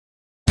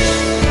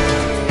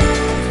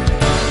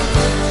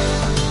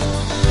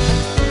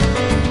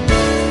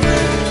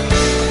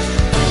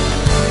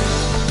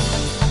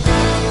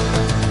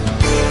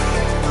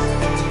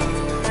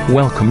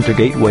Welcome to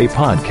Gateway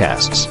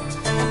Podcasts.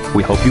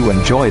 We hope you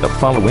enjoy the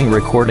following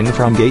recording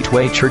from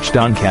Gateway Church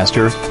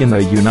Doncaster in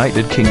the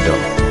United Kingdom.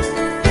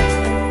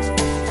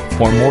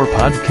 For more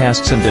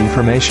podcasts and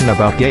information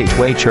about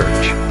Gateway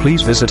Church,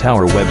 please visit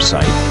our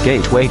website,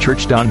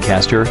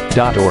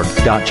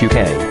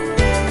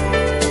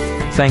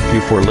 gatewaychurchdoncaster.org.uk. Thank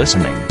you for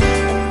listening.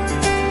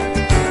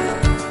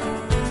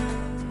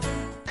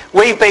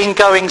 We've been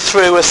going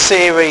through a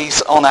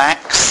series on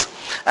Acts,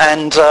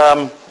 and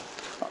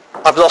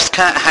I've lost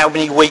count how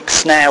many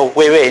weeks now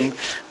we're in,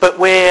 but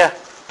we're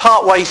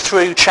partway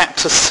through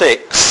chapter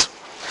 6,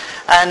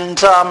 and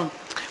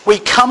we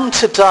come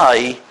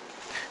today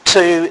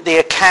to the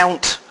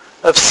account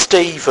of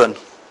Stephen.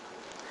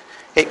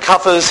 It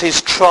covers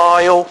his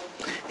trial,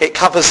 it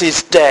covers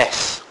his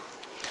death,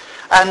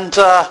 and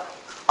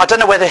I don't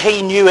know whether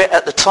he knew it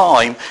at the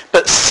time,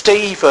 but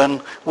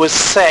Stephen was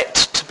set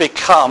to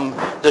become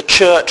the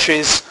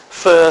church's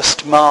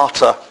first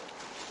martyr.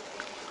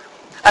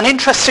 And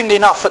interestingly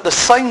enough, at the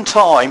same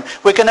time,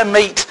 we're going to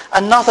meet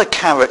another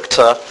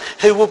character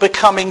who will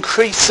become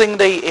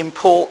increasingly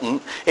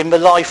important in the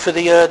life of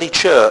the early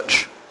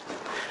church.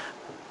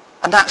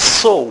 And that's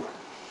Saul.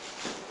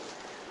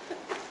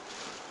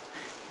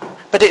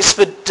 But it's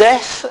the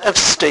death of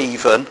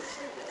Stephen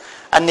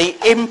and the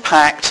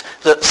impact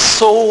that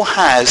Saul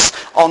has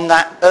on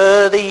that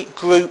early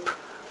group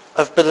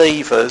of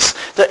believers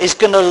that is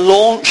going to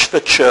launch the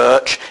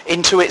church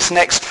into its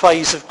next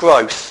phase of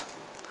growth.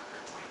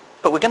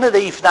 But we're going to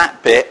leave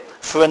that bit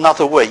for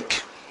another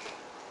week.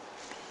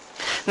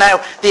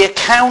 Now, the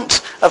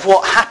account of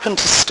what happened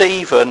to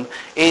Stephen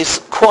is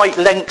quite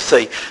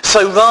lengthy.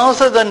 So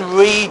rather than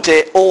read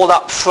it all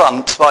up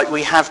front like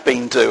we have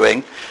been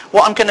doing,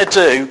 what I'm going to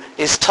do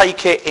is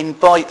take it in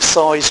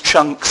bite-sized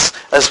chunks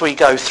as we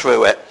go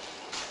through it.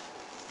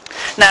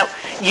 Now,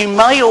 you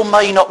may or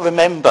may not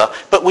remember,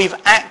 but we've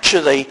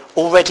actually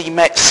already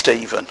met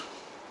Stephen.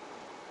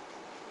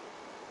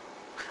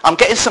 I'm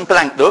getting some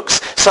blank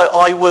looks, so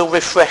I will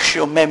refresh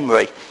your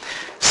memory.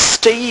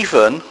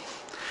 Stephen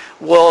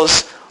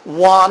was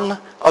one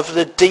of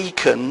the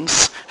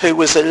deacons who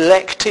was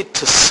elected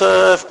to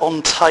serve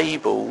on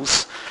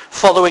tables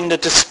following the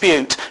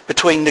dispute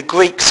between the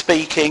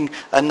Greek-speaking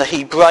and the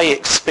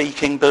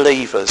Hebraic-speaking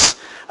believers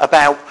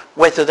about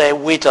whether their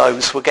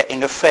widows were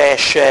getting a fair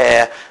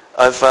share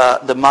of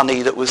the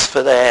money that was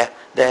for their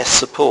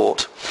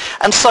support.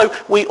 And so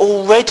we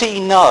already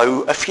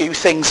know a few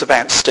things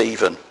about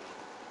Stephen.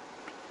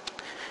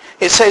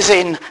 It says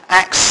in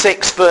Acts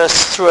 6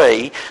 verse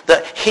 3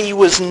 that he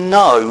was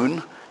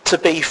known to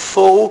be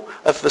full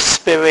of the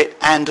Spirit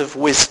and of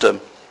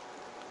wisdom.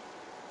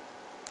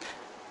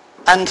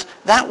 And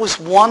that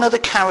was one of the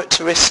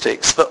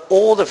characteristics that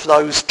all of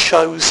those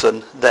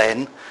chosen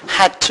then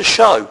had to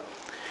show.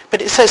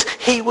 But it says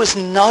he was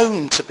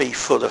known to be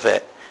full of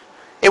it.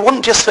 It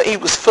wasn't just that he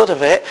was full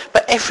of it,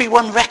 but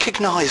everyone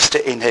recognised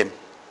it in him.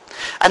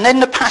 And then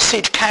the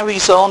passage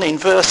carries on in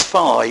verse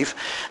 5.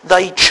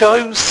 They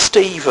chose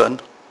Stephen,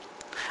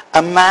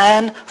 a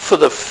man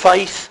full of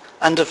faith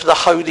and of the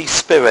Holy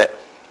Spirit.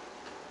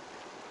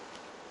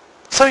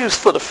 So he was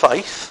full of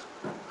faith,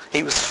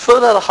 he was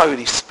full of the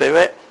Holy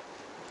Spirit,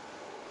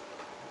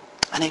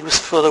 and he was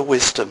full of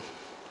wisdom.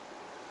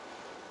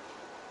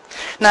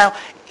 Now,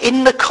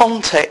 in the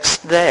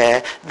context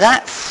there,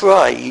 that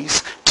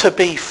phrase, to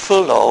be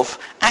full of,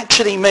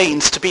 actually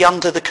means to be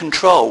under the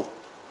control.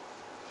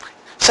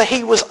 So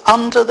he was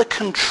under the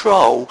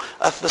control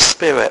of the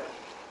Spirit.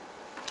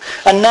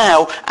 And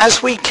now,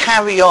 as we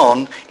carry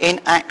on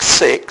in Acts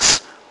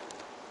 6,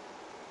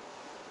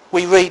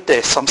 we read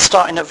this. I'm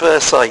starting at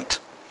verse 8.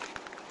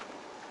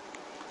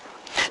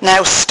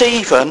 Now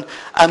Stephen,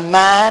 a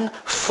man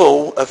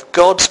full of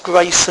God's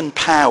grace and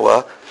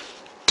power,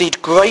 did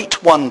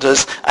great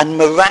wonders and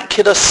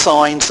miraculous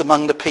signs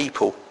among the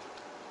people.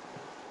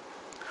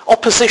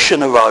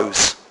 Opposition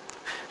arose,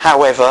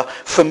 however,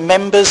 from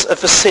members of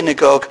the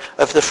synagogue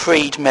of the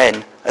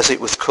freedmen, as it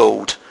was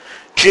called,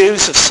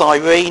 Jews of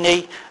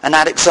Cyrene and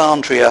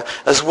Alexandria,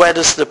 as well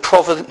as the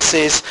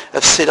provinces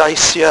of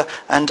Cilicia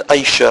and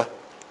Asia.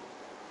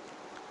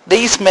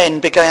 These men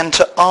began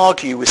to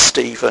argue with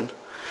Stephen,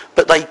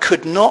 but they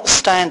could not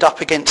stand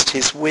up against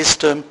his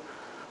wisdom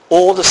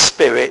or the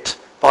Spirit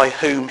by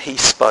whom he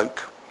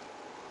spoke.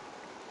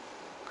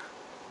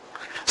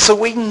 So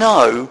we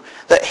know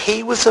that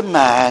he was a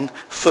man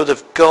full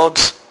of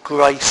God's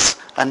grace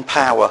and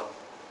power.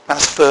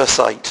 That's verse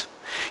 8.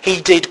 He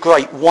did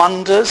great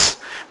wonders.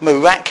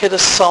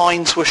 Miraculous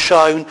signs were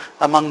shown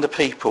among the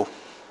people.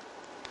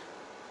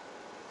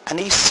 And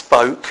he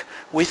spoke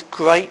with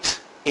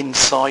great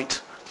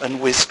insight and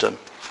wisdom.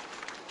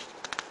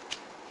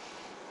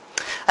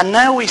 And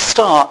now we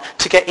start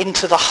to get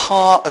into the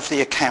heart of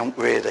the account,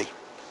 really.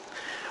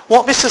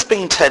 What this has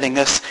been telling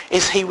us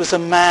is he was a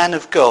man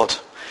of God.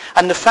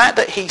 And the fact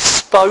that he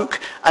spoke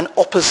and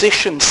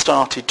opposition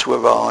started to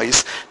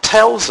arise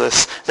tells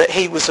us that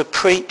he was a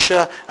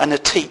preacher and a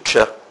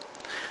teacher.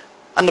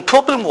 And the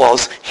problem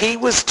was he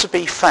was to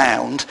be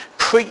found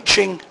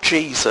preaching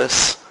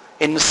Jesus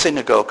in the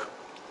synagogue.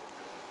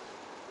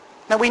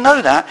 Now we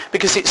know that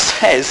because it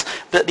says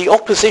that the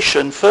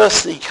opposition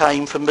firstly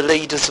came from the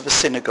leaders of the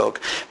synagogue,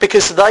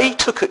 because they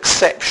took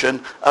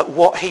exception at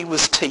what he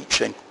was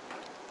teaching.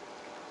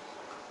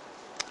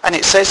 And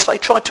it says they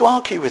tried to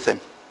argue with him.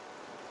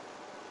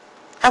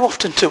 How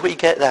often do we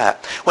get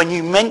that? When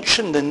you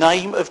mention the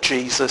name of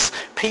Jesus,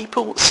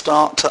 people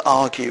start to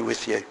argue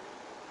with you.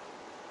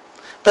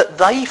 But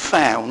they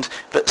found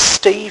that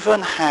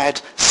Stephen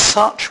had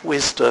such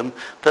wisdom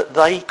that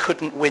they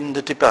couldn't win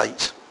the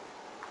debate.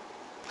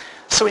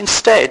 So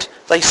instead,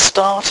 they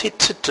started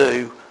to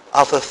do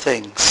other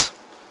things.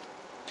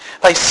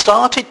 They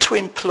started to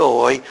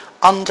employ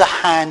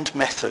underhand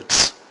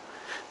methods.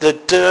 The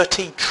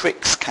dirty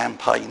tricks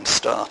campaign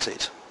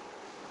started.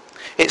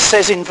 It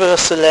says in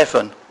verse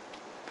 11,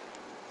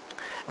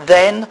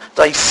 "Then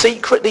they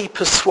secretly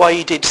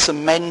persuaded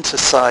some men to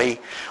say,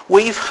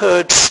 'We've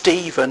heard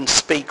Stephen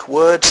speak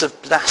words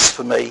of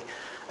blasphemy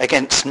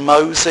against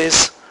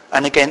Moses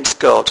and against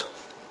God.'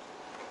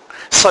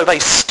 So they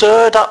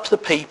stirred up the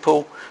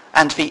people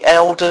and the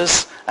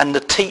elders and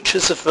the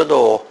teachers of the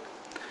law.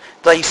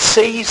 They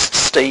seized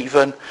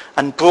Stephen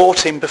and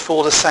brought him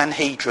before the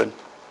Sanhedrin.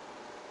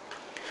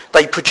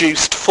 They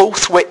produced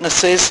false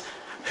witnesses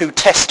who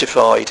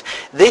testified,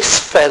 'This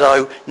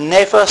fellow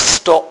never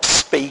stopped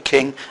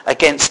speaking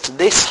against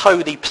this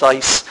holy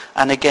place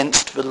and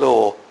against the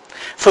law.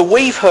 For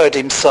we've heard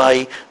him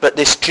say that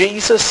this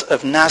Jesus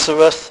of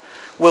Nazareth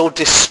will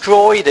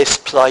destroy this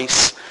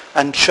place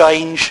and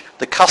change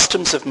the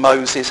customs of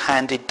Moses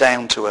handed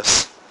down to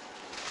us.'"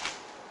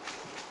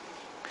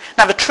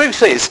 Now the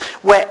truth is,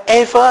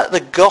 wherever the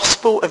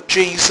gospel of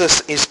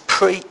Jesus is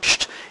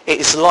preached,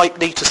 it is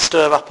likely to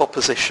stir up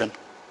opposition.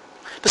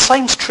 The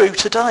same's true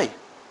today.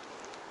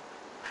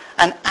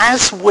 And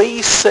as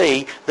we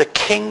see the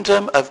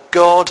kingdom of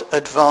God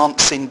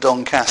advance in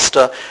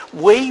Doncaster,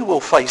 we will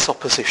face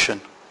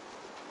opposition.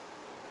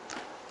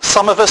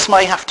 Some of us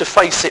may have to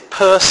face it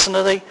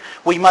personally.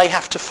 We may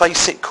have to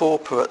face it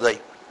corporately.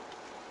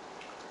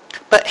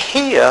 But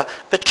here,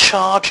 the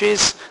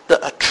charges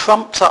that are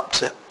trumped up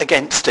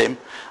against him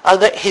are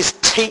that his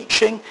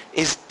teaching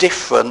is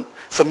different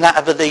from that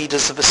of the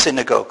leaders of the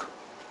synagogue.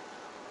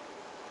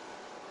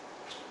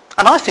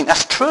 And I think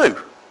that's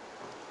true.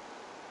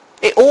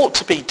 It ought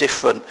to be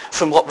different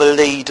from what the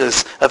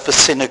leaders of the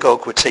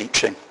synagogue were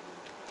teaching.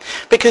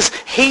 Because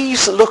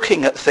he's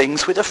looking at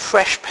things with a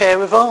fresh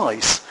pair of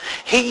eyes.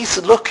 He's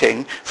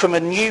looking from a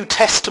New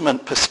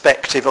Testament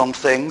perspective on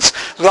things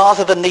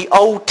rather than the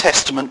Old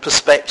Testament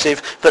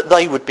perspective that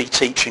they would be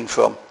teaching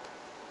from.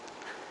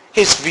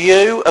 His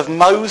view of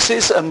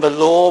Moses and the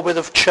law would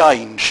have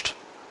changed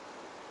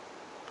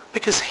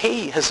because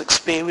he has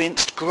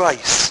experienced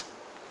grace.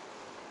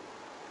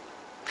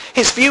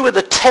 His view of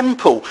the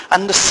temple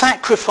and the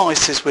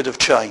sacrifices would have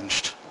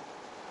changed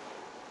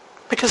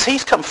because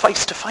he's come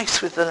face to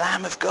face with the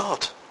Lamb of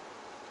God.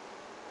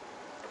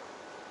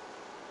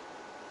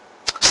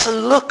 So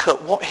look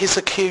at what his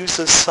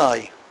accusers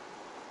say.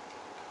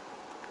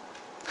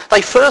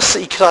 They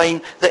firstly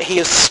claim that he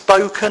has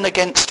spoken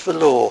against the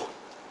law.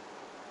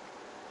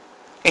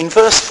 In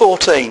verse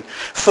 14,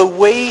 "For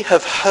we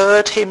have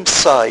heard him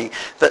say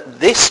that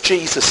this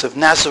Jesus of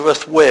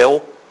Nazareth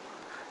will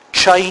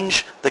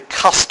change the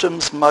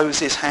customs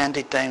Moses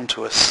handed down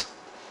to us."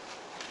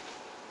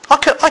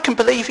 I can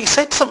believe he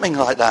said something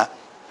like that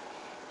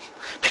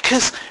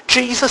because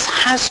Jesus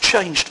has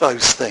changed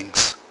those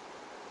things.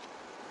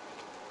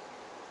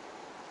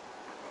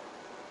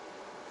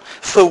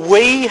 "For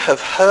we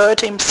have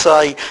heard him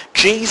say,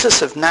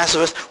 Jesus of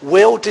Nazareth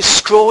will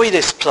destroy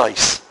this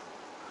place."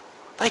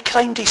 They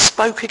claimed he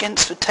spoke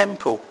against the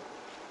temple.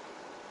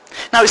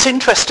 Now it's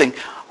interesting,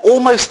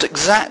 almost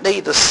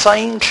exactly the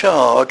same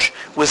charge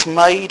was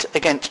made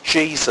against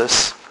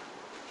Jesus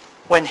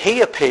when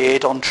he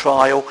appeared on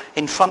trial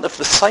in front of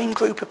the same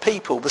group of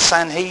people, the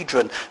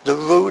Sanhedrin, the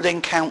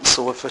ruling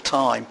council of the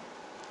time.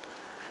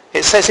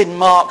 It says in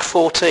Mark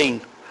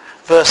 14,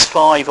 verse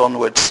 5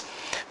 onwards,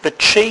 "The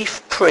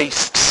chief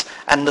priests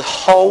and the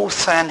whole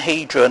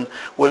Sanhedrin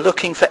were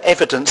looking for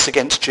evidence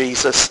against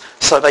Jesus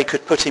so they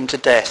could put him to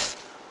death.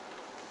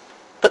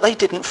 But they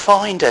didn't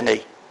find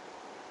any.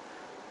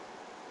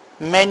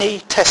 Many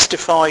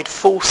testified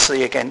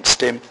falsely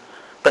against him,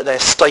 but their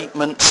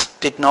statements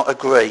did not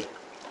agree."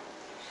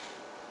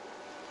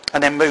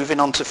 And then moving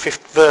on to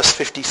verse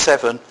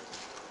 57.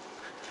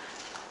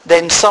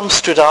 "Then some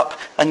stood up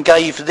and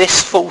gave this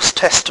false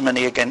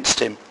testimony against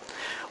him.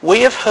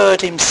 'We have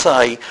heard him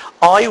say,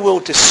 I will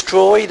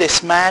destroy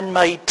this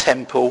man-made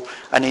temple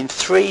and in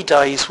 3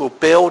 days will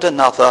build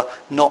another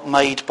not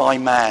made by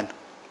man.'"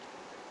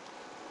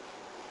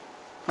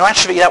 Now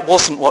actually that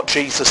wasn't what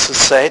Jesus has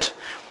said.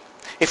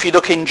 If you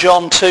look in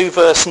John 2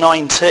 verse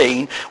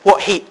 19,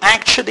 what he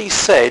actually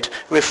said,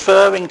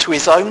 referring to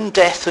his own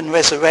death and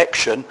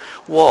resurrection,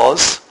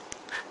 was,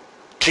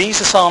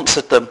 Jesus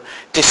answered them,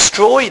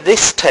 "Destroy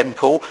this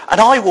temple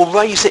and I will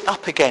raise it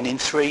up again in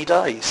 3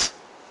 days."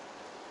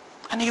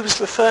 And he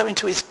was referring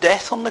to his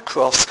death on the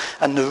cross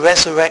and the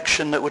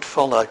resurrection that would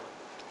follow.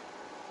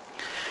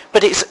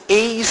 But it's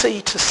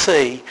easy to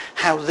see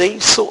how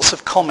these sorts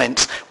of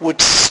comments would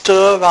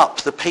stir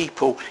up the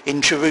people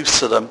in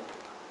Jerusalem.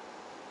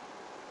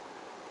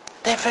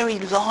 Their very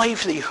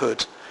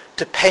livelihood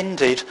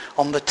depended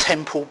on the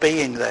temple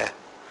being there.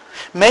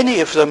 Many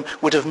of them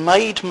would have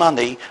made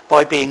money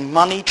by being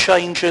money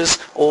changers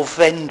or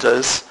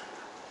vendors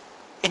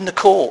in the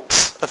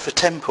courts of the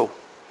temple.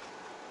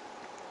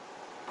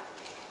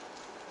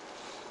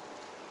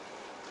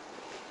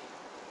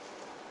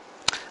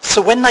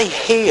 So when they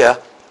hear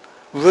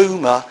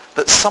rumour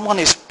that someone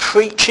is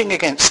preaching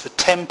against the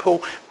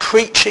temple,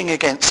 preaching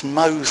against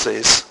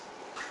Moses,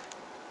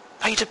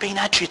 they'd have been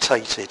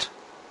agitated.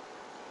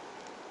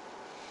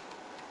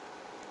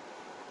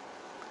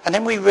 And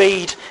then we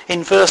read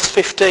in verse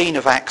 15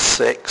 of Acts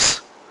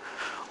 6,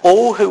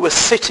 all who were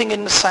sitting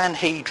in the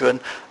Sanhedrin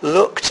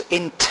looked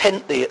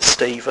intently at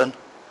Stephen,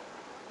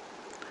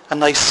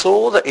 and they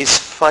saw that his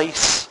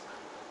face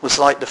was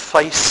like the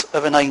face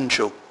of an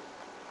angel.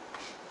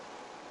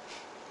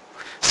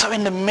 So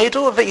in the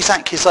middle of these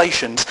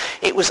accusations,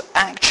 it was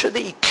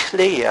actually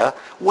clear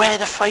where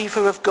the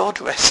favour of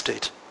God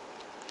rested.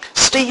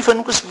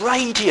 Stephen was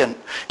radiant,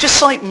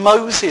 just like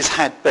Moses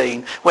had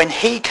been when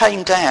he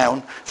came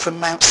down from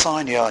Mount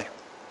Sinai.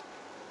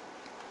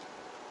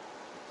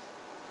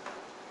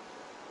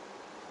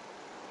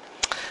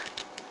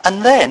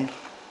 And then,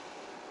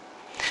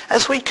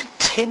 as we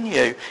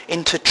continue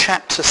into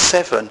chapter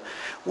 7,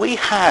 we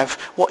have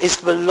what is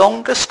the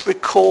longest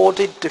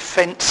recorded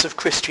defence of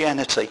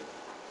Christianity.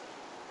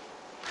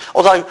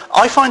 Although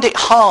I find it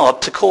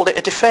hard to call it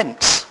a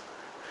defence,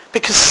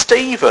 because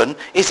Stephen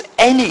is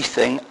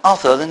anything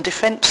other than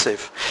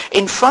defensive.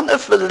 In front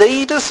of the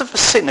leaders of the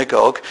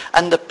synagogue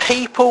and the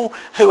people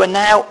who are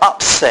now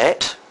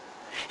upset,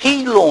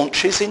 he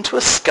launches into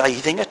a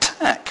scathing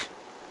attack.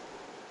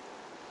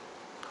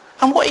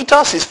 And what he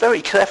does is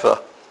very clever.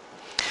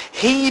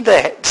 He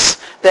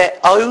lets their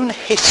own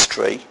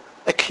history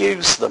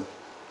accuse them.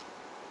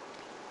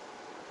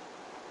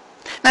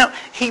 Now,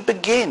 he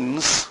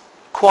begins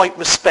quite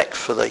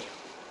respectfully.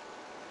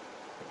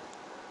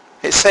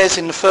 It says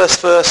in the first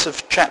verse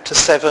of chapter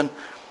 7,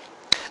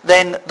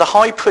 then the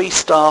high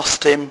priest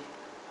asked him,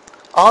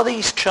 are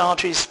these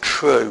charges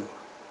true?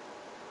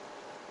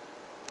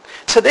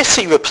 To this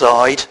he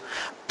replied,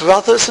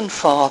 brothers and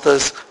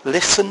fathers,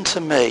 listen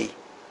to me.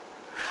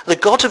 The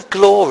God of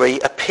glory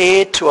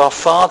appeared to our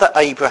father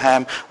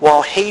Abraham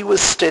while he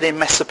was still in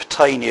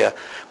Mesopotamia,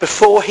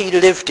 before he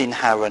lived in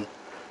Haran.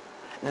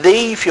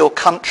 Leave your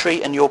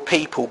country and your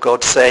people,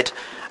 God said,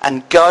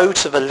 and go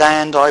to the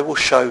land I will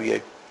show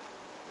you.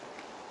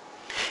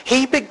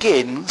 He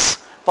begins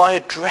by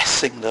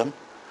addressing them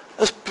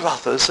as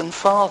brothers and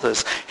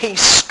fathers. He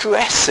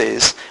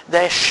stresses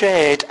their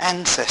shared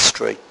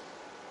ancestry.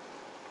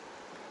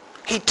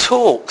 He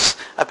talks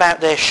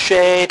about their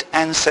shared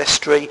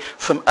ancestry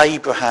from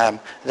Abraham,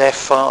 their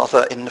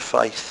father in the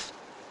faith.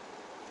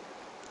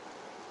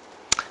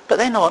 But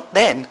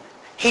then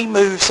he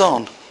moves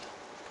on.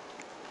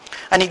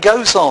 And he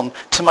goes on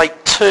to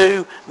make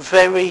two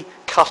very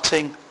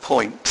cutting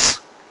points.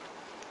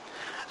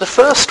 The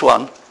first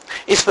one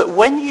is that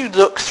when you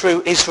look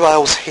through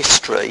Israel's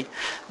history,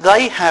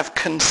 they have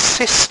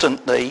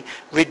consistently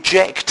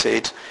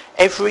rejected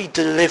every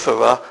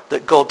deliverer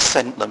that God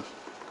sent them.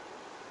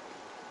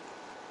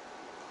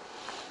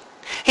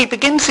 He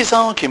begins his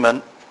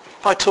argument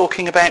by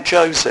talking about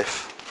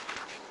Joseph.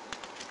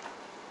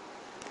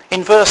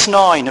 In verse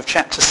 9 of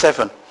chapter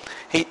 7,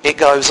 it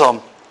goes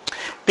on.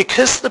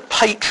 Because the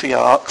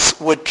patriarchs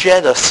were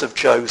jealous of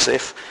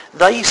Joseph,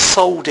 they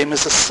sold him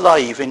as a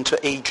slave into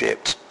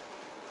Egypt.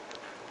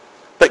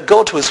 But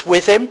God was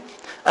with him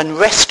and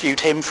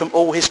rescued him from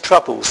all his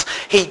troubles.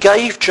 He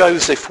gave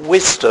Joseph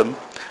wisdom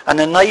and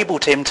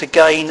enabled him to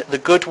gain the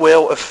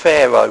goodwill of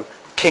Pharaoh,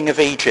 king of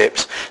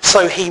Egypt.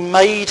 So he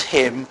made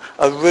him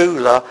a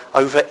ruler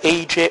over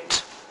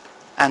Egypt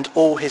and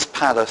all his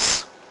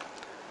palace.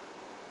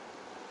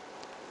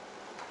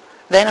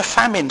 Then a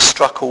famine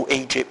struck all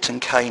Egypt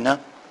and Canaan,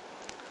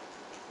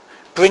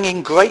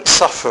 bringing great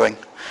suffering,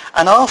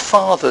 and our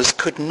fathers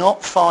could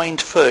not find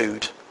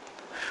food.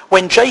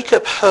 When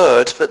Jacob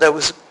heard that there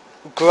was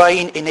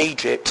grain in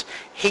Egypt,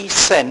 he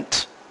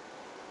sent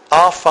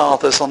our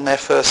fathers on their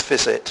first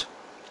visit.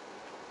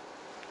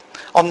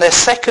 On their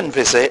second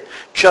visit,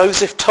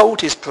 Joseph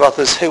told his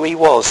brothers who he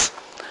was,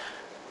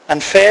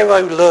 and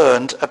Pharaoh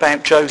learned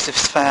about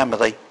Joseph's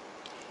family.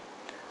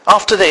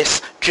 After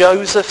this,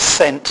 Joseph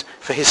sent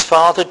for his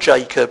father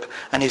Jacob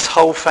and his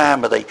whole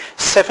family,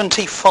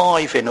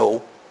 75 in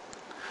all,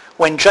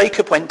 when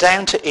Jacob went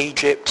down to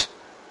Egypt,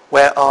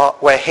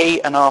 where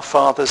he and our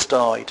fathers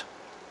died.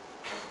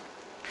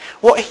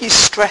 What he's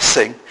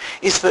stressing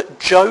is that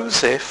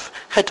Joseph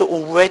had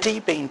already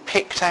been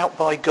picked out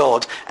by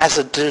God as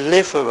a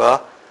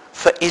deliverer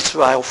for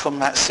Israel from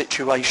that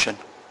situation.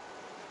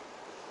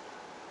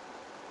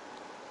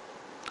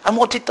 And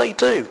what did they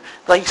do?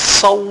 They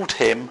sold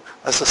him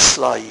as a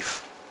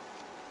slave.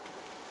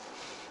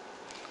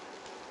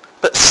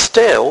 But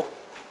still,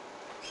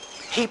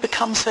 he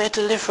becomes their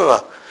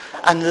deliverer.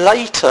 And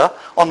later,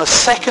 on a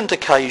second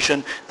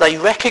occasion, they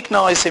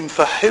recognise him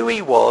for who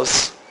he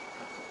was,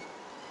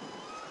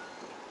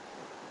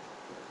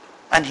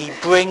 and he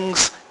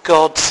brings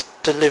God's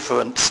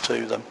deliverance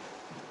to them.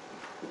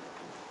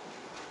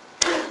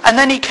 And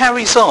then he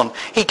carries on.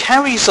 He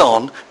carries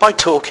on by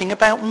talking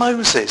about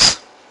Moses.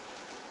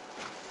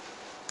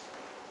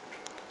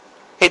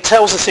 It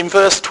tells us in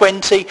verse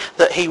 20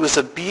 that he was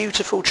a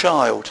beautiful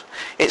child.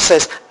 It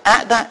says,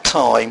 at that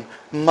time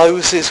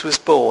Moses was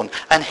born,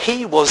 and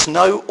he was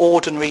no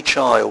ordinary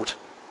child.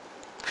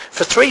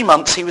 For 3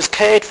 months he was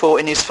cared for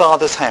in his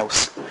father's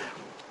house.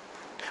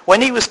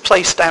 When he was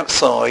placed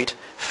outside,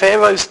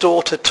 Pharaoh's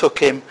daughter took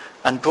him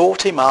and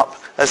brought him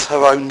up as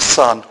her own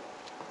son.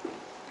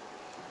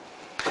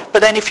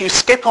 But then if you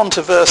skip on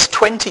to verse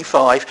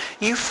 25,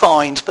 you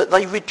find that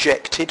they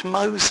rejected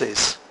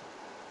Moses.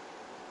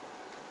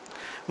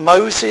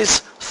 Moses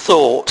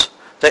thought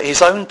that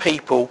his own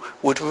people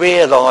would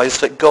realise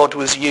that God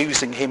was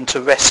using him to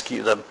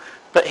rescue them,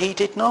 but he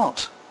did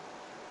not.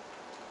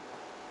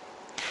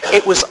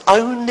 It was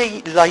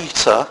only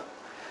later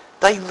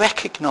they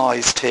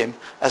recognised him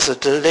as a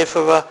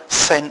deliverer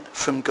sent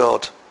from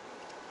God.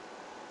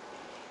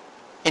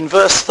 In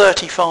verse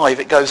 35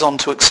 it goes on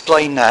to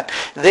explain that.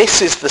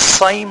 This is the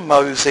same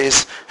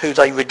Moses who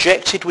they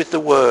rejected with the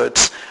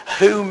words,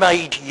 "Who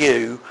made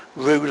you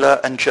ruler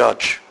and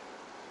judge?"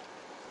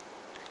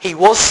 He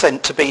was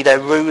sent to be their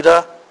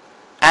ruler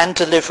and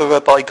deliverer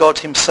by God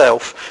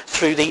himself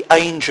through the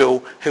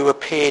angel who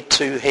appeared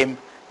to him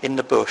in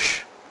the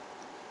bush.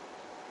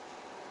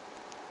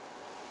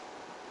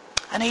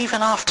 And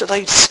even after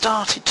they'd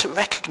started to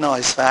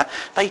recognise that,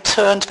 they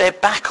turned their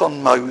back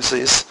on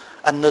Moses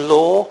and the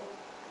law,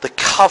 the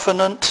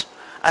covenant,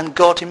 and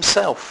God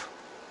himself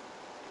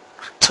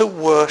to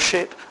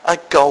worship a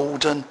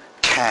golden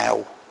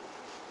cow.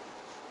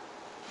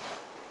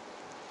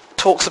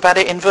 Talks about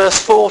it in verse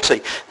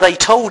 40. They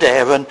told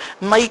Aaron,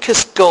 "Make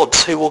us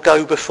gods who will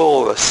go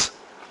before us.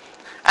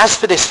 As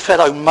for this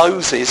fellow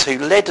Moses who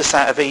led us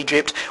out of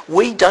Egypt,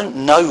 we don't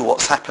know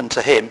what's happened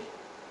to him."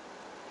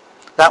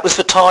 That was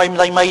the time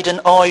they made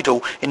an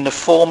idol in the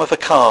form of a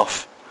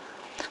calf.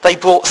 They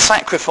brought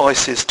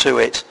sacrifices to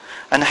it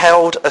and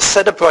held a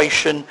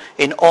celebration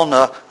in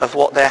honour of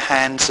what their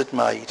hands had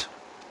made.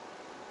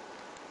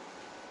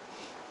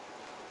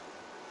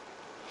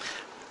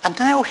 And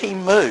now he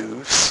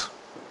moves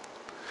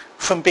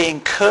from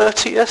being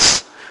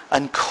courteous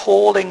and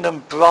calling them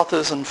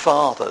brothers and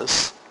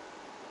fathers,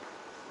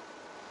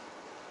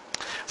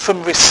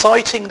 from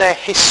reciting their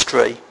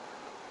history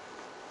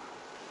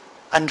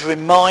and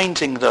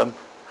reminding them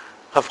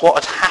of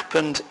what had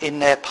happened in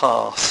their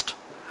past.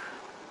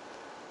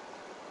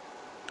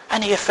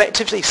 And he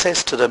effectively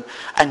says to them,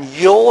 and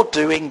you're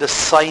doing the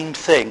same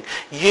thing.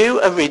 You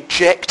are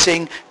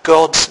rejecting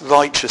God's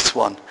righteous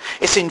one.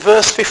 It's in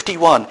verse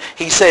 51.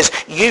 He says,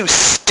 "You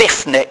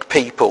stiff-necked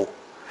people,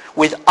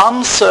 with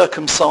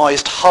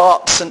uncircumcised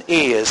hearts and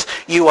ears,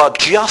 you are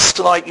just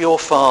like your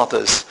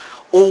fathers,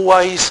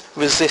 always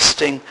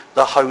resisting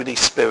the Holy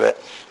Spirit."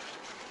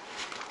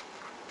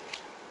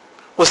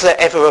 Was there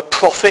ever a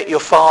prophet your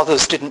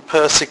fathers didn't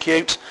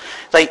persecute?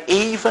 They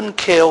even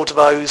killed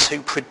those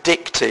who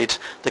predicted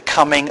the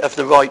coming of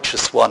the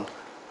righteous one.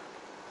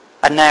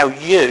 And now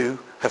you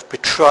have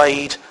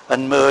betrayed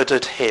and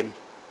murdered him.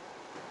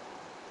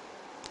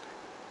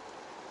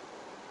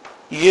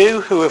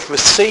 You who have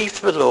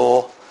received the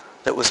law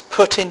that was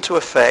put into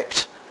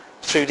effect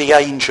through the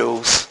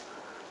angels,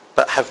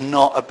 but have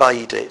not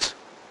obeyed it.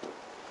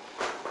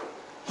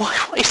 What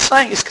he's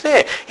saying is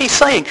clear. He's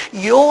saying,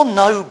 you're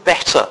no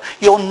better.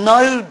 You're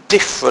no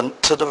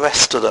different to the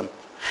rest of them.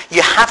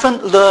 You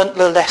haven't learnt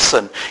the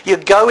lesson. You're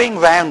going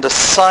round the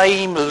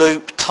same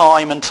loop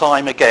time and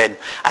time again.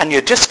 And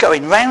you're just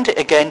going round it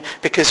again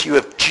because you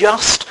have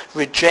just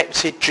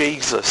rejected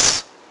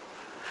Jesus.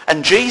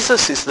 And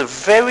Jesus is the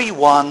very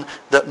one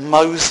that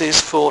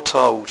Moses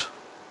foretold.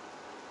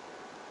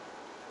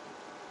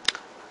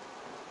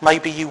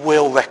 Maybe you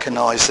will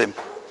recognise him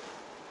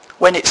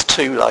when it's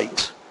too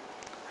late.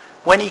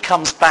 When he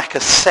comes back a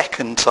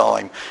second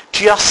time,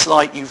 just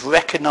like you've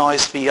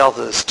recognised the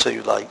others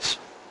too late.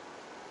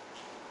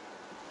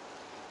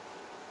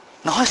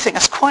 Now I think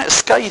that's quite a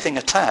scathing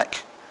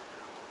attack.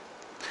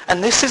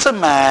 And this is a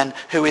man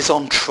who is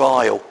on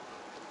trial.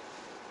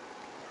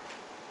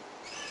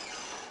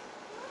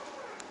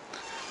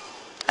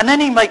 And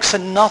then he makes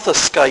another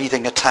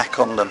scathing attack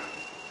on them.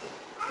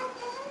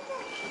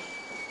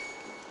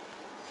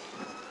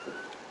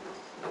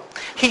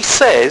 He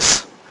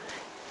says,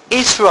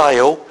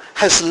 Israel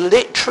has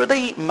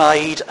literally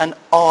made an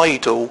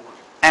idol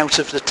out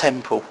of the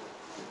temple.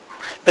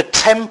 The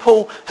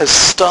temple has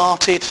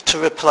started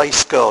to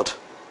replace God.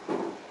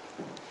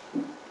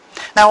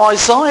 Now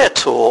Isaiah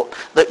taught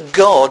that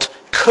God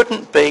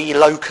couldn't be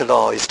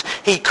localised.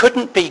 He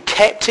couldn't be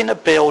kept in a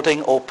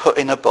building or put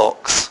in a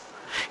box.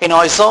 In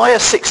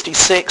Isaiah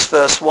 66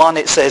 verse 1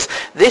 it says,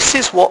 "This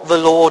is what the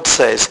Lord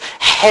says,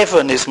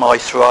 heaven is my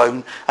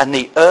throne and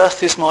the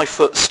earth is my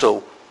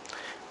footstool.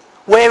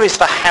 Where is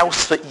the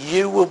house that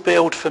you will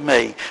build for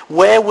me?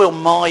 Where will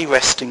my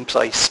resting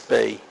place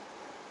be?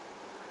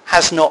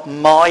 Has not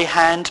my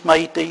hand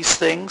made these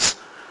things?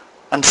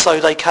 And so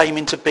they came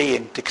into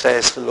being,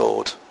 declares the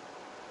Lord.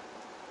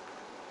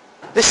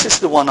 This is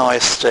the one I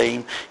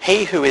esteem,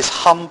 he who is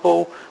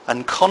humble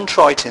and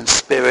contrite in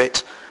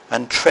spirit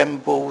and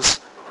trembles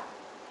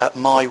at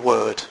my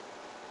word.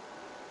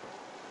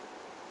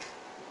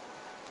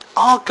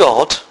 Our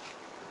God,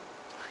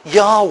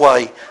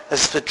 Yahweh,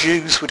 as the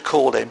Jews would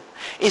call him,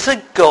 is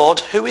a God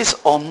who is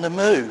on the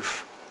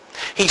move.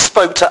 He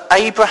spoke to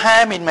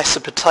Abraham in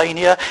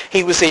Mesopotamia,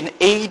 he was in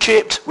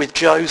Egypt with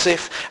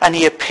Joseph, and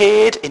he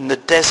appeared in the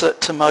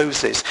desert to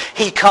Moses.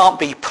 He can't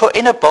be put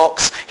in a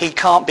box, he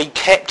can't be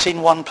kept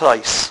in one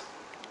place.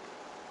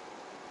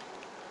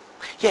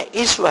 Yet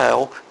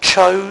Israel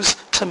chose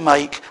to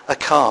make a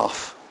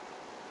calf.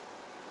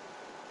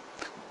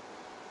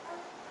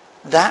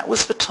 That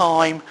was the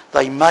time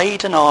they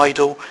made an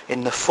idol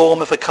in the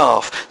form of a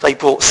calf. They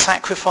brought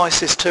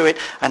sacrifices to it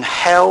and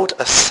held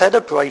a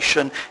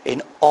celebration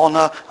in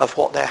honour of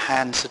what their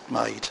hands had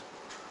made.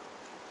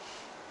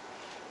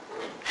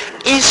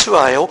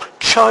 Israel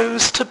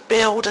chose to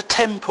build a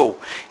temple.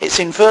 It's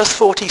in verse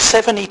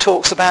 47 he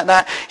talks about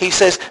that. He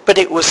says, but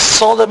it was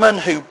Solomon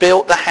who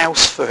built the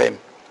house for him.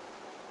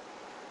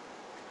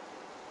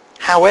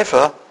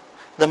 However,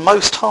 the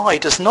Most High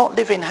does not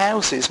live in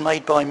houses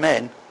made by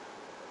men,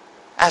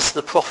 as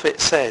the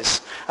prophet says,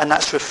 and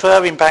that's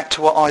referring back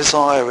to what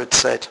Isaiah had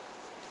said.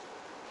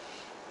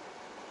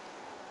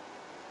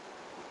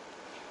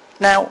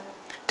 Now,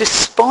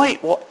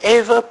 despite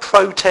whatever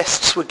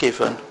protests were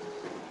given,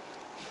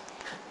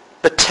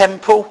 the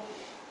temple,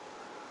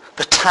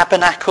 the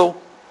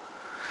tabernacle,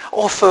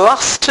 or for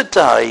us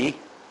today,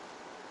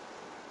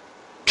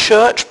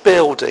 church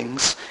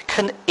buildings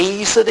can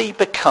easily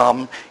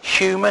become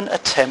human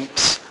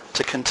attempts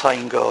to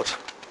contain God.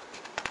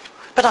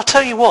 But I'll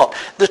tell you what,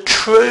 the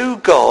true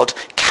God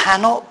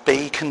cannot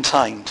be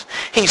contained.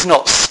 He's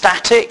not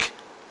static.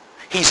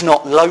 He's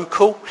not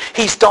local.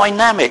 He's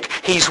dynamic.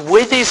 He's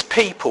with his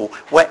people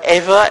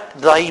wherever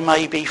they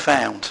may be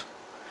found.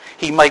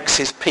 He makes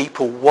his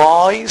people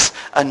wise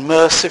and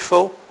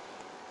merciful.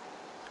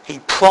 He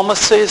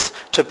promises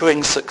to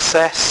bring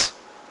success.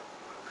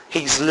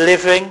 He's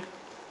living.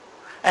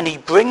 And he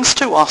brings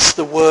to us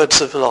the words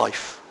of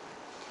life.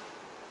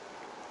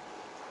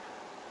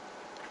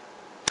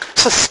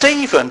 So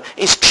Stephen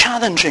is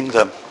challenging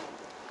them.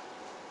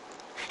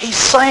 He's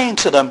saying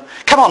to them,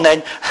 come on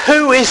then,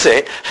 who is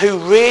it who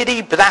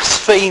really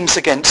blasphemes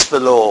against the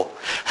law?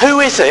 Who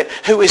is it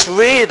who is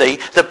really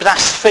the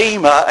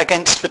blasphemer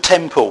against the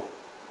temple?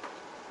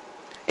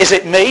 Is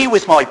it me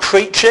with my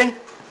preaching?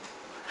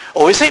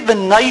 Or is it the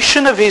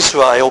nation of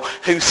Israel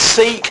who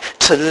seek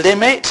to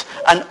limit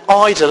and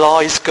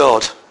idolize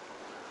God?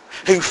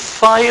 Who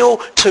fail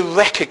to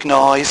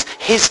recognize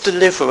his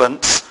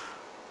deliverance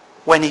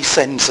when he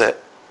sends it?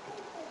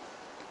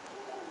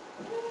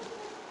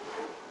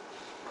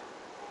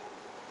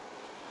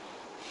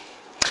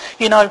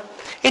 You know,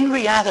 in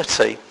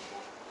reality,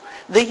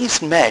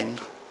 these men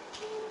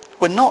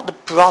were not the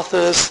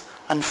brothers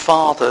and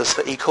fathers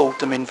that he called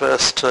them in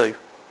verse 2.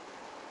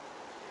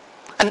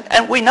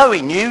 And we know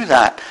he knew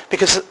that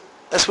because,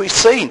 as we've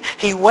seen,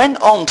 he went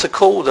on to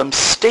call them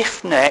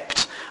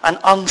stiff-necked and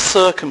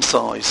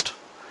uncircumcised.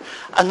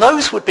 And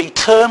those would be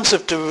terms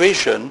of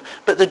derision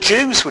that the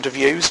Jews would have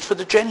used for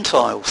the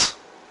Gentiles.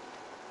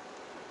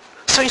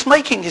 So he's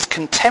making his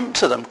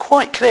contempt of them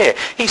quite clear.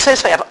 He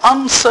says they have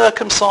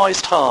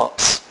uncircumcised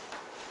hearts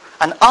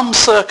and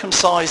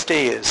uncircumcised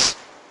ears.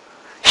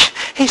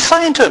 He's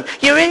saying to them,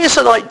 your ears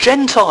are like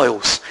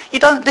Gentiles. You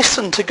don't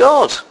listen to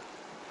God.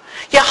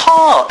 Your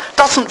heart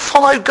doesn't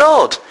follow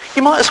God.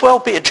 You might as well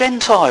be a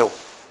Gentile.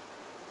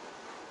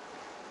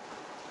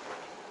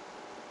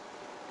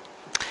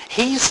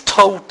 He's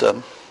told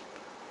them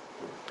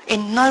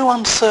in no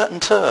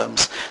uncertain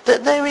terms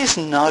that there is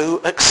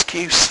no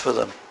excuse for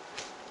them.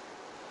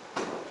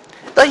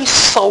 They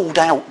sold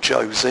out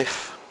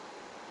Joseph.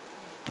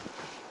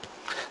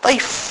 They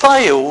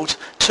failed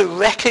to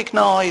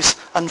recognize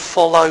and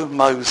follow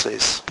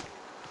Moses.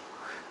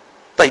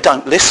 They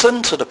don't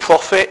listen to the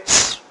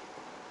prophets.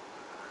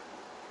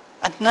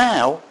 And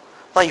now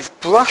they've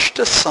brushed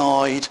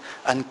aside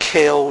and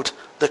killed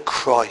the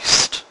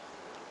Christ.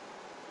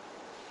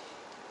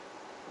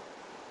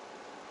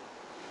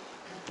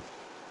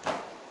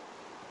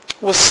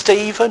 Was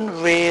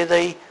Stephen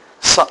really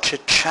such a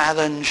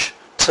challenge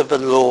to the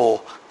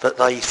law that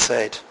they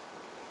said?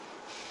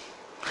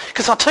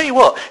 Because I'll tell you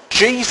what,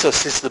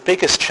 Jesus is the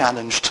biggest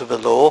challenge to the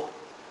law.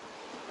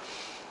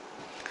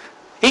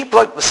 He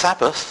broke the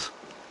Sabbath.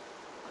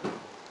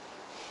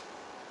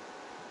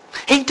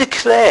 He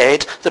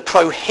declared the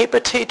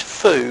prohibited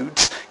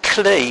foods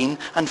clean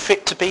and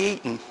fit to be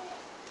eaten.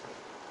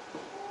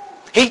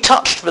 He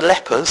touched the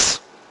lepers.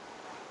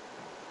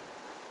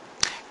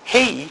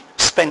 He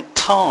spent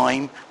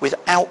time with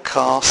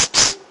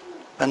outcasts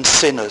and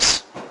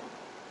sinners.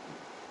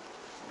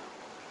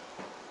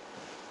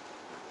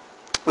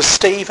 Was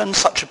Stephen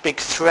such a big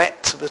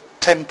threat to the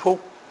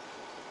temple?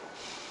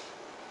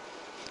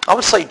 I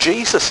would say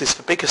Jesus is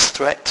the biggest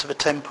threat to the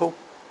temple.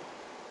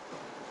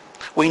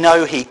 We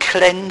know he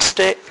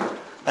cleansed it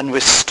and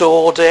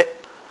restored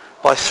it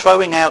by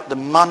throwing out the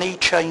money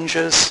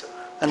changers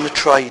and the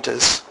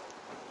traders.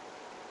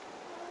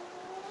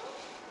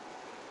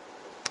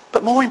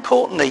 But more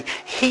importantly,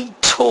 he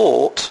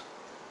taught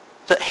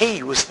that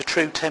he was the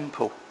true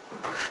temple,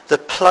 the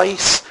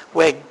place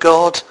where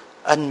God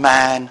and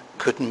man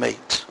could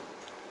meet.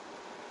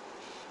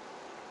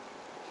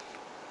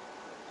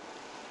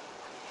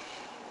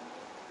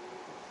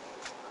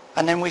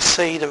 And then we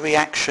see the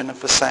reaction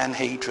of the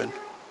Sanhedrin.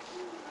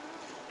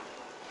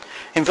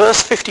 In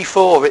verse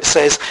 54 it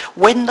says,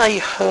 when they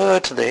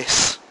heard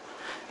this,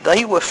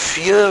 they were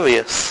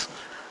furious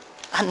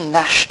and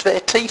gnashed their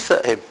teeth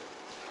at him.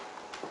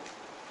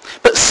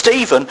 But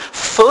Stephen,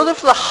 full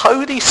of the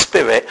Holy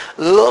Spirit,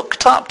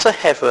 looked up to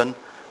heaven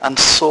and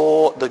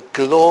saw the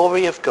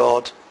glory of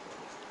God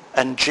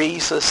and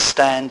Jesus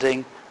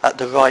standing at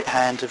the right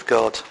hand of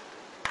God.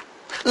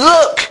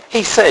 Look,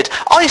 he said,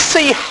 I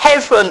see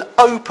heaven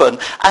open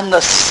and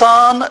the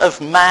Son of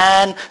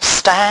Man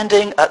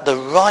standing at the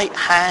right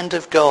hand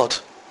of God.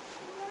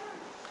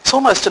 It's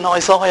almost an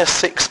Isaiah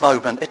 6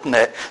 moment, isn't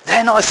it?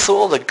 Then I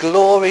saw the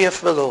glory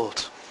of the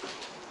Lord.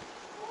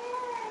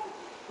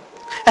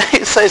 And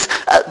it says,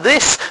 at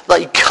this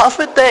they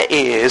covered their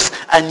ears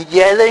and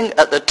yelling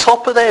at the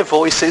top of their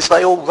voices,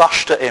 they all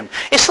rushed at him.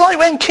 It's like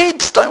when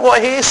kids don't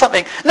want to hear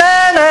something.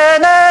 No, no,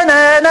 no,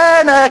 no,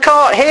 no, no,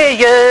 can't hear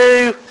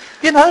you.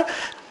 You know,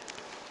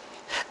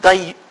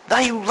 they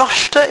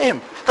rushed at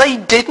him. They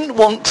didn't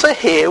want to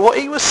hear what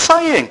he was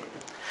saying.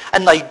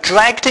 And they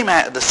dragged him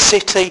out of the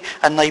city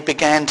and they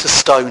began to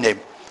stone him.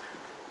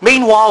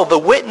 Meanwhile, the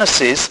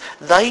witnesses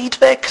laid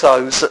their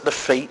clothes at the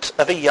feet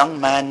of a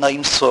young man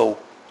named Saul.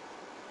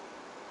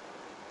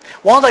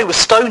 While they were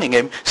stoning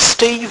him,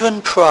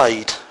 Stephen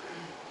prayed,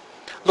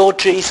 Lord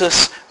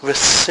Jesus,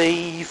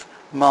 receive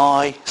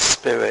my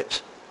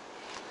spirit.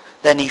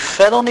 Then he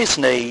fell on his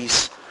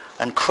knees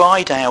and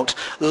cried out,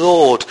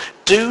 Lord,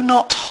 do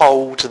not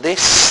hold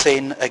this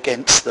sin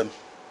against them.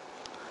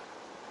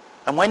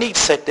 And when he'd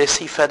said this,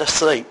 he fell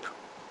asleep.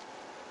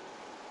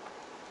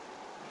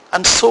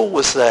 And Saul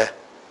was there,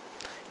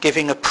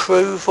 giving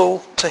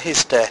approval to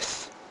his death.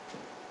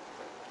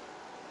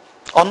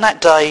 On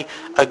that day,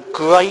 a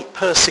great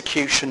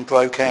persecution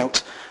broke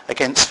out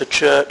against the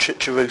church at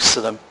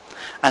Jerusalem,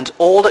 and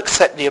all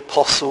except the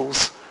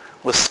apostles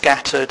were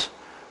scattered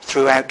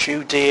throughout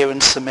Judea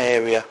and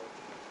Samaria.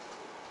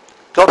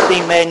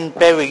 Godly men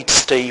buried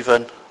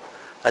Stephen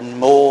and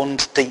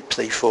mourned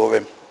deeply for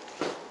him.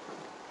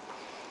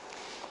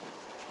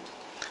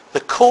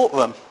 The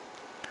courtroom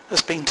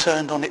has been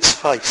turned on its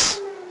face.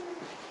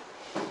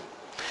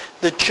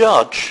 The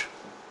judge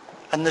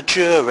and the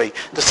jury,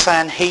 the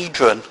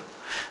Sanhedrin,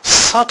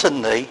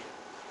 suddenly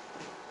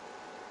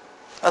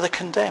are the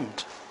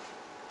condemned.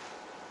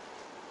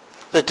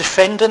 The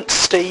defendant,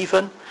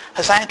 Stephen,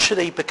 has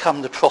actually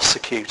become the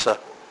prosecutor.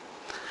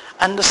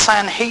 And the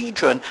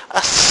Sanhedrin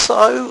are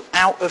so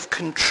out of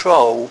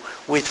control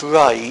with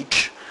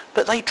rage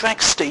that they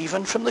drag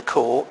Stephen from the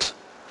court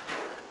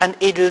and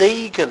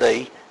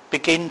illegally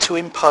begin to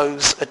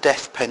impose a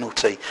death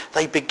penalty.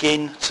 They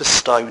begin to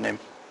stone him.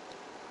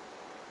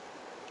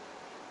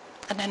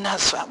 And then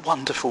there's that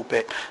wonderful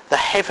bit. The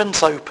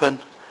heavens open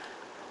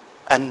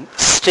and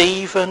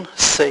Stephen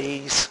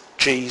sees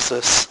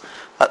Jesus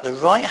at the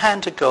right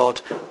hand of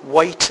God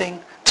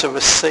waiting to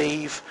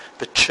receive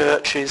the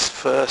church's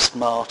first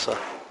martyr.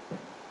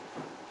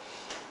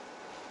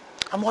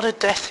 And what a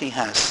death he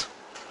has.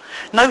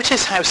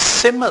 Notice how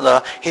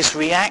similar his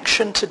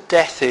reaction to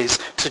death is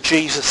to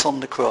Jesus on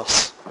the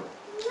cross.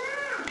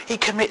 He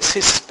commits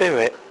his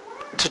spirit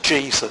to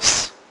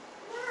Jesus.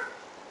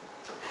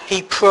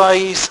 He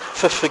prays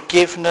for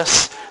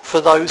forgiveness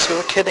for those who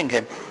are killing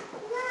him.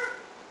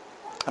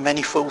 And then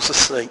he falls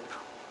asleep.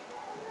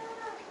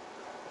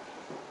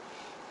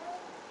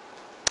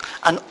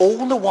 And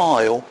all the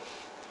while,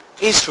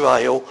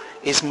 Israel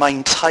is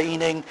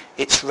maintaining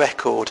its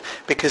record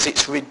because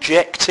it's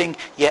rejecting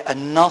yet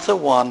another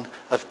one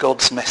of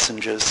God's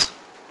messengers.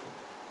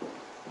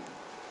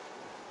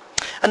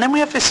 And then we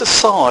have this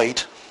aside,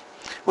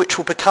 which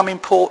will become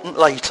important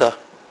later,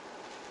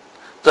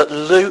 that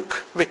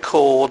Luke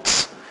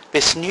records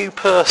this new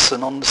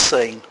person on the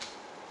scene,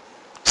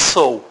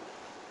 Saul.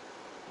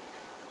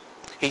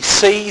 He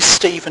sees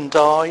Stephen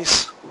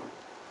dies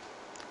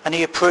and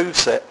he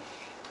approves it.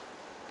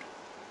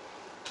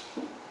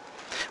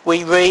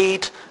 We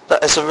read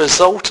that as a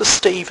result of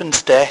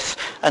Stephen's death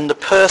and the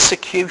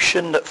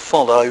persecution that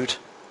followed,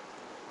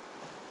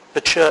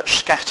 the church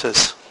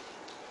scatters.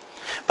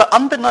 But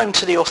unbeknown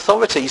to the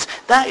authorities,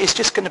 that is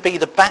just going to be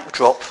the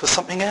backdrop for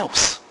something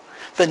else.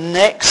 The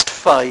next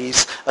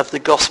phase of the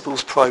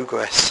gospel's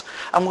progress.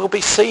 And we'll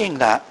be seeing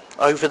that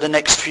over the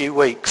next few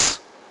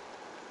weeks.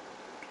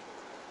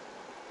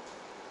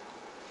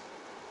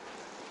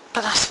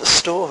 But that's the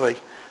story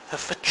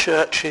of the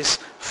church's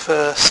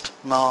first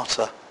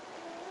martyr.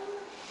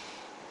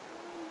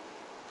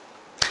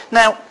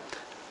 Now,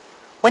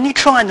 when you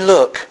try and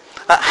look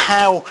at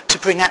how to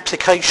bring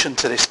application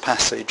to this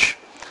passage,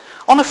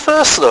 on a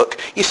first look,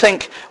 you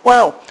think,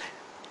 well,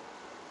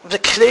 the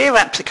clear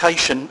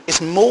application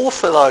is more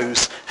for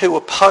those who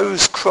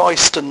oppose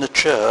Christ and the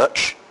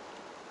church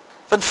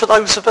than for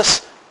those of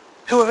us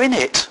who are in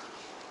it.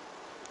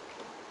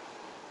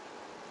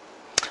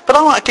 But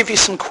I want to give you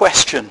some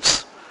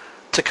questions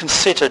to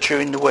consider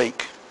during the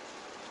week,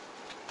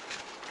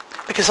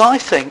 because I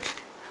think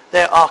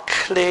there are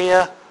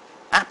clear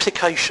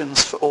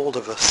applications for all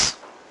of us.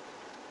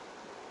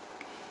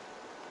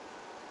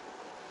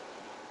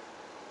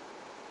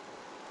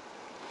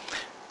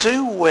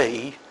 Do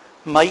we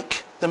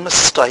make the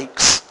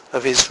mistakes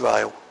of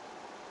Israel?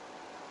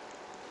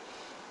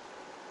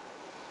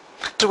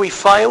 Do we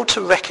fail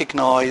to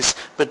recognise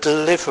the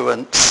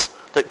deliverance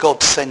that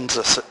God sends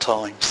us at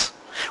times?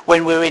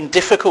 When we're in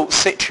difficult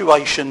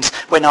situations,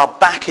 when our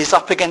back is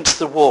up against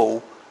the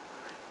wall,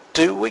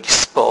 do we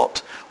spot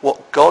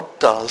what God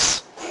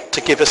does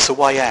to give us a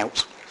way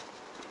out?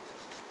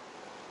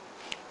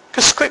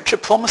 Because Scripture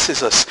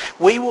promises us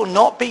we will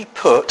not be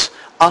put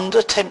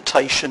under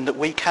temptation that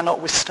we cannot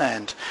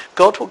withstand.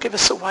 God will give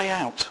us a way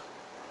out.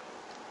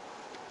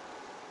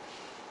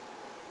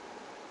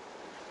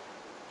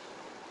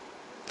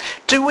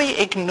 Do we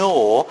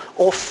ignore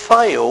or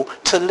fail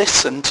to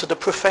listen to the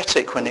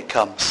prophetic when it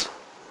comes?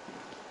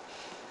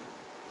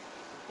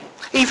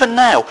 Even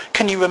now,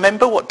 can you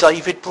remember what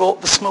David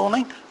brought this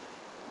morning?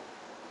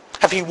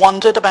 Have you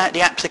wondered about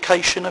the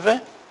application of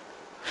it?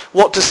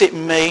 What does it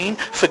mean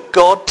for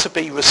God to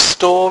be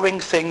restoring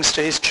things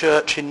to his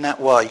church in that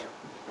way?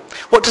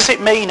 What does it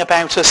mean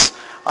about us,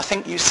 I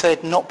think you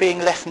said, not being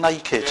left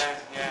naked?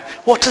 Yeah.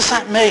 What does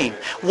that mean?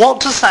 What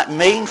does that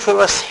mean for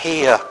us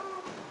here?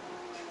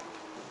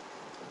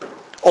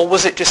 Or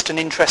was it just an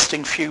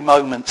interesting few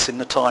moments in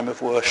the time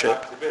of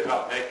worship? The bit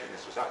about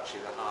nakedness was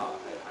actually the heart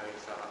of it. I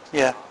think that's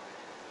Yeah.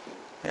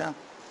 Yeah.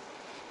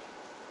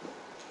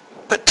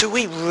 But do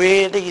we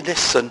really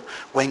listen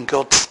when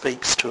God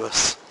speaks to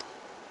us?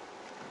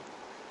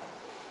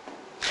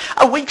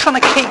 Are we trying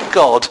to keep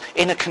God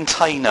in a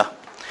container?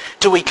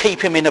 Do we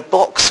keep him in a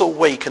box all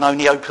week and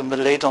only open the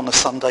lid on a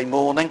Sunday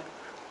morning?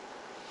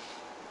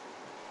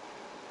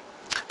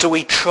 Do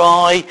we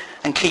try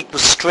and keep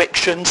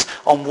restrictions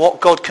on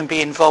what God can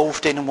be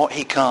involved in and what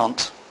he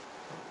can't?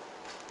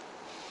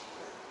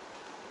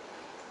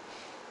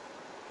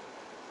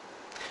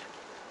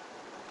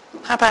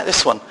 How about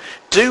this one?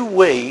 Do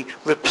we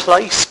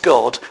replace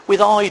God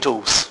with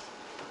idols?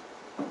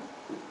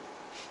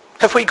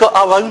 Have we got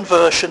our own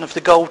version of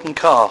the golden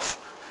calf?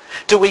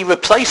 Do we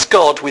replace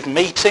God with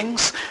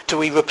meetings? Do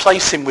we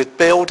replace him with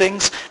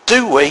buildings?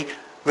 Do we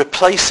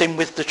replace him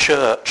with the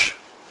church?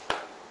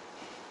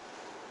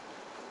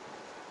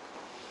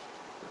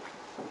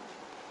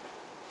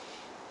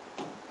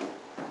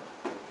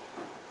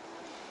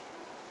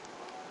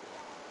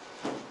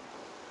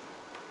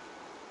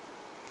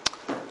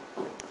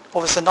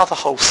 Or there's another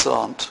whole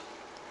slant.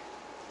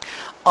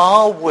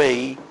 Are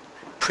we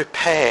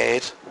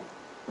prepared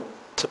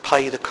to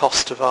pay the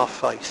cost of our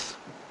faith?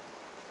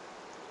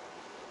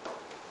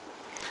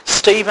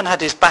 Stephen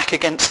had his back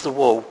against the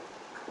wall.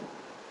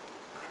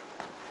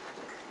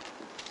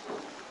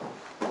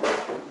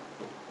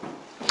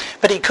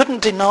 But he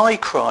couldn't deny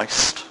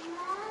Christ.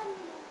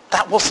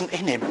 That wasn't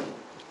in him.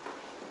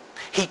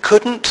 He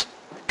couldn't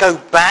go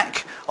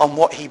back on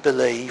what he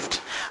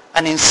believed.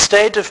 And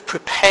instead of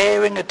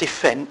preparing a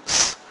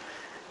defence,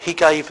 he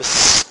gave a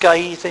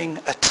scathing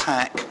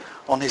attack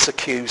on his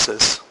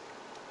accusers.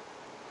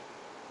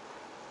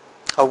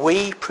 Are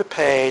we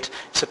prepared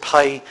to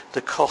pay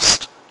the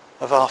cost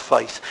of our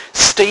faith?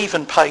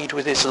 Stephen paid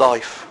with his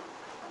life.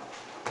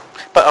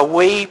 But are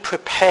we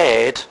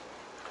prepared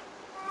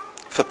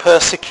for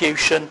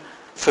persecution,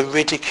 for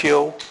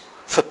ridicule,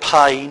 for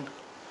pain?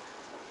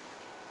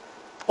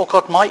 Or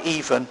God might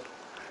even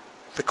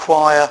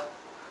require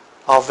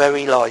our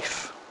very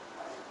life.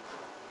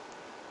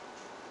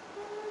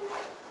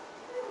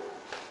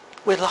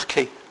 We're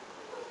lucky.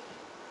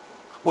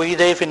 We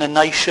live in a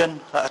nation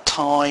at a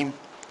time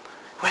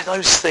where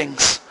those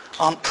things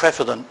aren't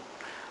prevalent.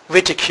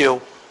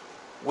 Ridicule,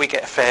 we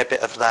get a fair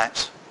bit of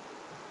that.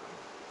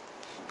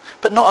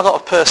 But not a lot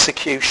of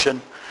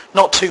persecution,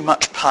 not too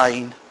much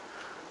pain,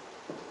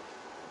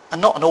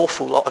 and not an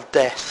awful lot of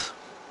death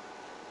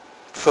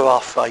for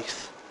our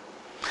faith.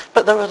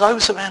 But there are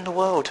those around the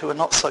world who are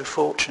not so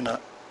fortunate.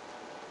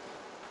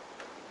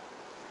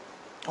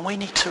 And we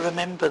need to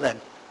remember them.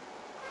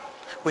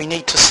 We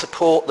need to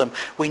support them.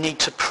 We need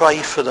to pray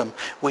for them.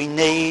 We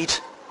need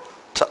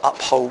to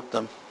uphold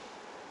them.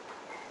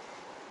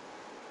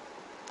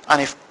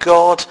 And if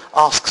God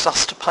asks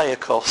us to pay a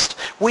cost,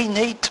 we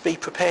need to be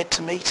prepared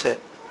to meet it.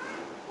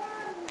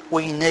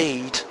 We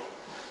need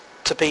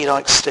to be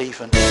like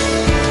Stephen.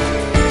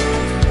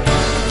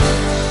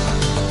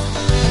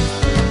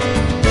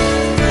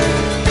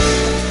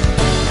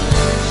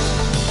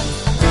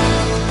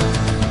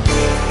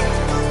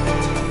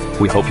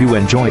 We hope you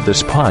enjoyed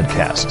this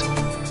podcast.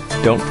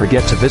 Don't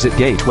forget to visit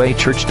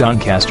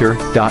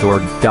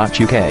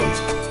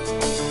gatewaychurchdoncaster.org.uk.